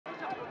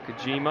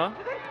Kojima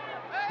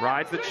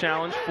rides the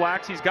challenge.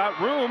 Flax, he's got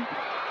room.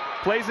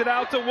 Plays it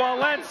out to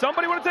Wallen.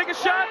 Somebody want to take a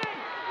shot?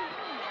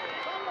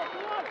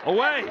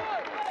 Away.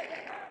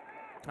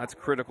 That's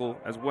critical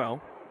as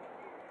well.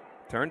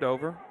 Turned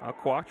over.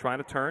 Aqua trying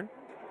to turn.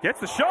 Gets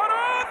the shot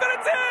off, and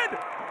it's in!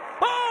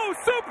 Oh,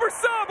 super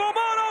sub,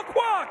 Oman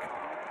Aqua!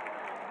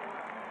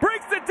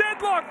 Breaks the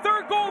deadlock,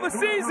 third goal of the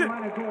season,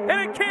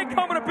 and it can't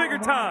come at a bigger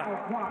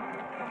time.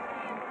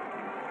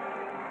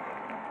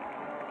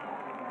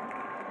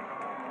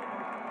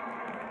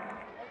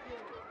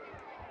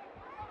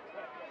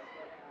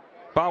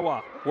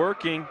 Bawa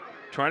working,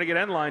 trying to get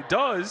end line,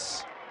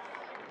 does.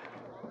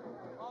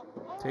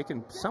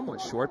 Taken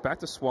somewhat short, back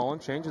to Swollen,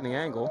 changing the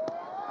angle.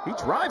 He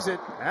drives it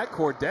at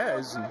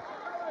Cortez, and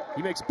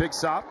he makes big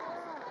stop.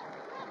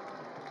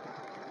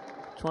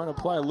 Trying to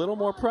apply a little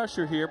more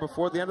pressure here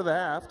before the end of the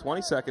half.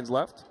 20 seconds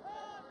left.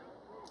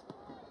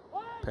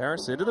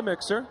 Paris into the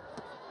mixer.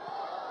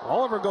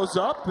 Oliver goes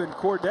up, and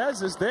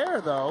Cortez is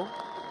there, though.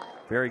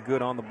 Very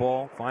good on the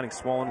ball, finding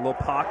Swollen, little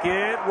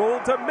pocket, roll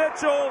to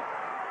Mitchell.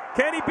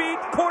 Can he beat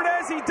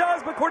Cortez? He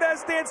does, but Cortez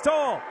stands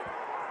tall.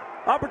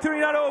 Opportunity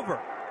not over.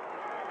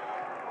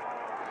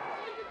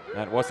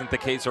 That wasn't the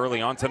case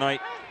early on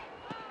tonight.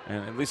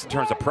 And at least in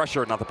terms of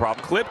pressure, not the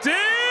problem. Clipped in!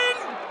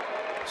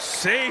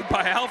 Saved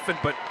by Alfin,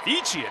 but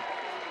Vichian.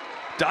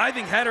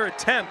 Diving header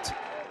attempt.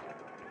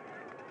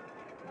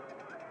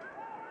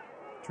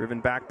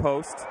 Driven back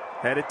post.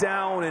 Headed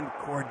down, and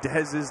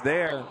Cortez is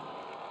there.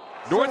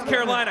 North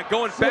Carolina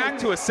going back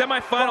to a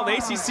semifinal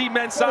ACC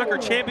Men's Soccer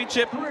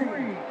Championship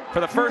for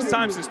the first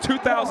time since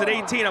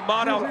 2018.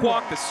 Ahmad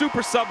Al-Kwak, the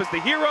super sub, is the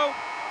hero,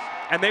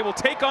 and they will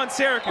take on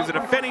Syracuse, the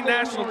defending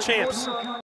national champs.